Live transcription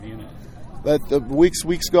the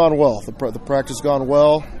week's gone well. The practice gone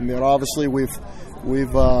well. I mean, obviously we're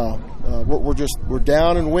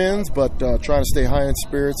down in wins, but trying to stay high in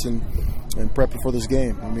spirits and prepping for this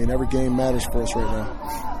game. I mean, every game matters for us right now.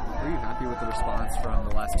 Are you happy with the response from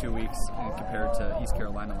the last 2 weeks compared to East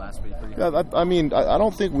Carolina last week? Yeah, I mean, I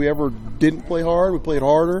don't think we ever didn't play hard. We played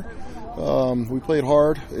harder. We played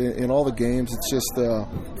hard in all the games. It's just I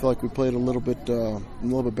feel like we played a little bit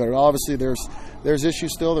better. Obviously, there's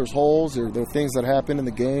issues still. There's holes. There are things that happen in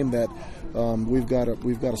the game that we've got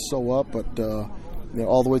to sew up. But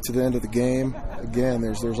all the way to the end of the game, again,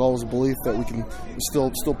 there's always a belief that we can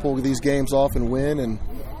still pull these games off and win. And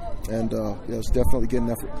it's definitely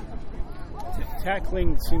getting effort.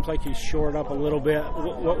 Tackling seems like he's shored up a little bit.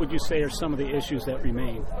 What would you say are some of the issues that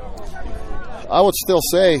remain? I would still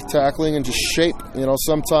say tackling and just shape.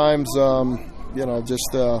 Sometimes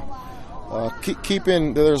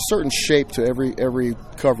keeping. There's a certain shape to every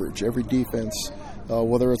coverage, every defense,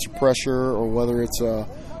 whether it's pressure or whether it's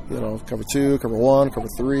cover 2, cover 1, cover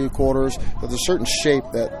 3 quarters. There's a certain shape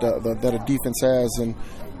that a defense has, and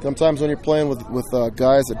sometimes when you're playing with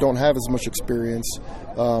guys that don't have as much experience,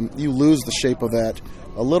 you lose the shape of that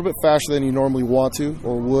a little bit faster than you normally want to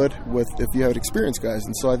or would if you had experienced guys.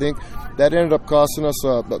 And so I think that ended up costing us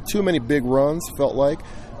about too many big runs, felt like.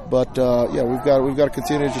 But we've got to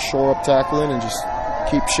continue to just shore up tackling and just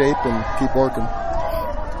keep shape and keep working.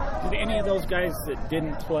 Did any of those guys that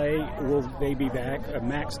didn't play, will they be back?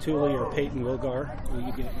 Max Tooley or Peyton Wilgar? Will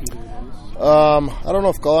you get either of those? I don't know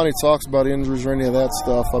if Kalani talks about injuries or any of that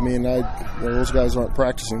stuff. I mean, those guys aren't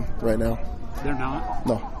practicing right now. They're not?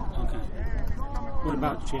 No. Okay. What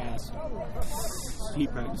about Chaz? Is he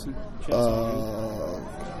practicing?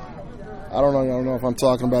 I don't know if I'm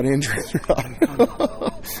talking about injuries or not.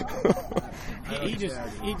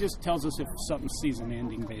 He just tells us if something's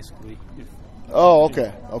season-ending, basically. Oh,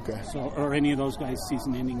 okay. So, are any of those guys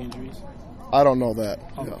season-ending injuries? I don't know that.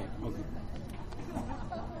 Okay. No. Okay.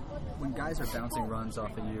 When guys are bouncing runs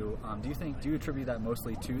off of you, do you attribute that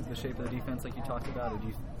mostly to the shape of the defense, like you talked about, or do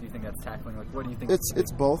you think that's tackling? Like, what do you think?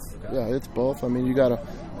 It's both. Okay. Yeah, it's both. I mean, you gotta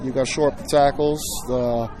shore up the tackles.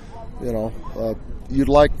 You'd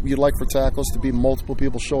like for tackles to be multiple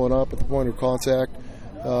people showing up at the point of contact,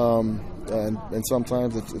 and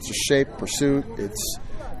sometimes it's a shape pursuit. It's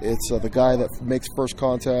the guy that makes first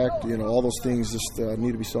contact. All those things just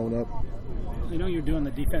need to be sewn up. I know you're doing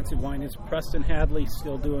the defensive line. Is Preston Hadley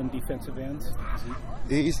still doing defensive ends?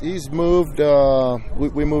 He's moved.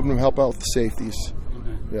 We moved him to help out with the safeties.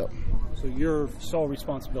 Okay. Yep. So your sole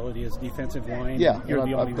responsibility is defensive line? Yeah, You're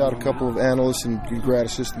the only I've got a one couple on of analysts and grad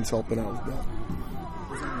assistants helping out with that.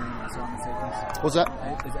 What's that?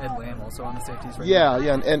 Is Ed Lamb also on the safeties right now? now?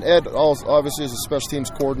 Yeah, and Ed also obviously is a special teams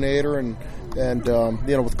coordinator, and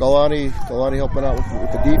with Kalani helping out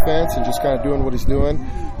with the defense and just kind of doing what he's doing.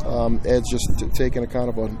 Ed's just taking a kind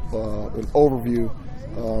of an overview,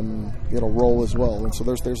 role as well, and so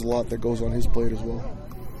there's a lot that goes on his plate as well.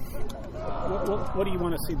 What do you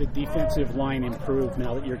want to see the defensive line improve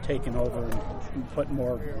now that you're taking over and put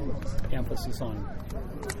more emphasis on?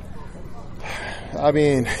 I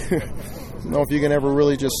mean, I don't know if you can ever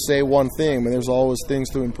really just say one thing. I mean, there's always things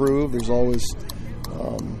to improve. There's always,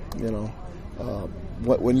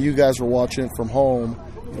 when you guys are watching it from home,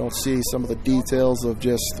 you don't see some of the details of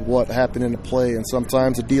just what happened in the play. And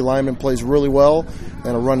sometimes a D lineman plays really well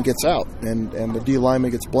and a run gets out, and the D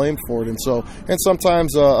lineman gets blamed for it. And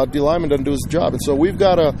sometimes a D lineman doesn't do his job. And so we've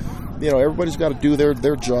got to, everybody's got to do their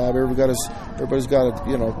job. Everybody's got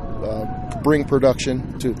to, bring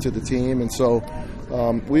production to the team. And so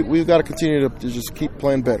we've got to continue to just keep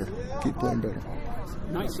playing better.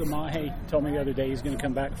 Nice Samaje told me the other day he's going to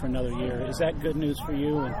come back for another year. Is that good news for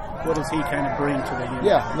you? And what does he kind of bring to the unit?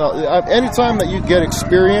 Yeah, no. Anytime that you get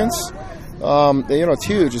experience, it's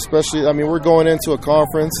huge. Especially, I mean, we're going into a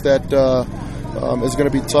conference that is going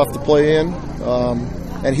to be tough to play in,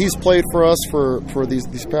 and he's played for us for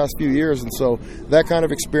these past few years, and so that kind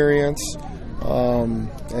of experience.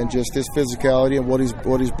 And just his physicality and what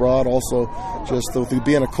he's brought, also just with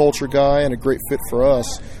being a culture guy and a great fit for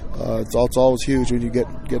us. It's always huge when you get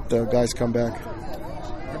guys come back.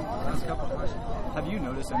 Last couple of questions. Have you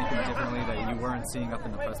noticed anything differently that you weren't seeing up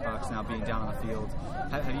in the press box now being down on the field?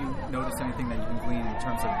 Have you noticed anything that you can glean in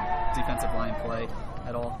terms of defensive line play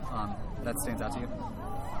at all that stands out to you?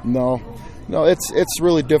 No, it's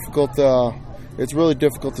really difficult. It's really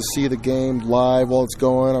difficult to see the game live while it's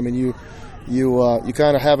going. I mean, you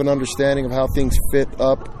kind of have an understanding of how things fit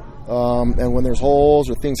up And when there's holes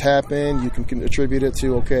or things happen, you can attribute it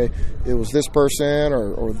to, okay, it was this person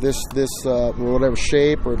or this whatever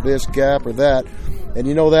shape or this gap or that. And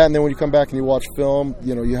you know that, and then when you come back and you watch film,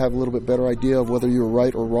 you have a little bit better idea of whether you were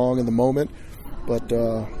right or wrong in the moment. But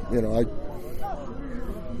I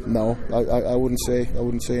wouldn't say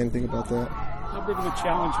anything about that. How big of a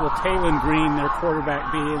challenge will Taylen Green, their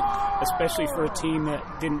quarterback, be, especially for a team that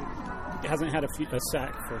hasn't had a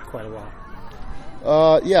sack for quite a while?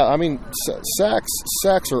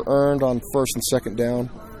 Sacks are earned on first and second down.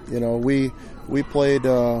 We played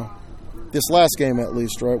this last game at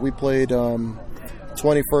least, right? We played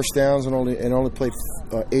 20 first downs and only played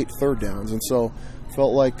 8 third downs, and so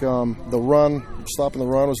felt like stopping the run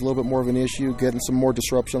was a little bit more of an issue. Getting some more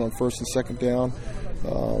disruption on first and second down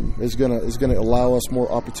is gonna allow us more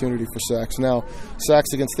opportunity for sacks. Now,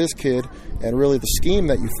 sacks against this kid and really the scheme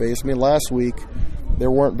that you face. I mean, last week there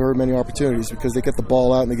weren't very many opportunities because they get the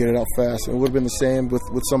ball out and they get it out fast. And it would have been the same with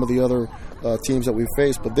some of the other teams that we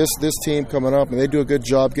faced. But this team coming up, and they do a good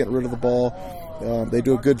job getting rid of the ball. They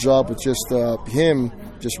do a good job with just him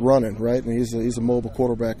just running, right? And he's a mobile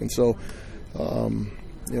quarterback. And so,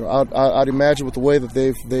 I'd imagine with the way that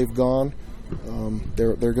they've gone,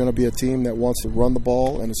 they're going to be a team that wants to run the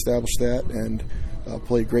ball and establish that and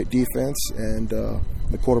play great defense, and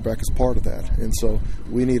the quarterback is part of that. And so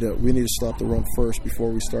we need to stop the run first before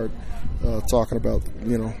we start talking about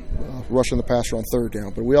rushing the passer on third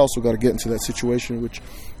down. But we also got to get into that situation, which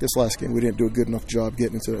this last game we didn't do a good enough job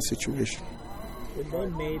getting into that situation. When they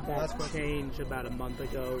made that change about a month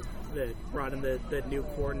ago that brought in the new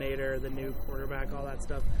coordinator, the new quarterback, all that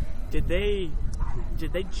stuff, did they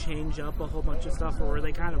change up a whole bunch of stuff, or were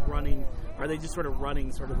they kind of running? Are they just sort of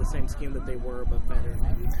running sort of the same scheme that they were but better?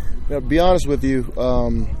 To be honest with you,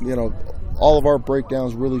 all of our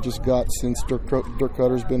breakdowns really just got since Dirk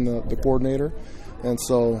Cutter's been the coordinator, and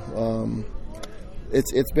so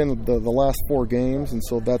it's been the last 4 games, and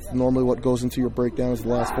so that's normally what goes into your breakdown is the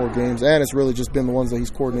last 4 games, and it's really just been the ones that he's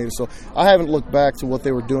coordinated. So I haven't looked back to what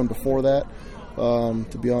they were doing before that,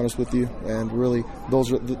 to be honest with you, and really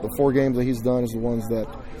those are the 4 games that he's done is the ones that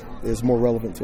is more relevant to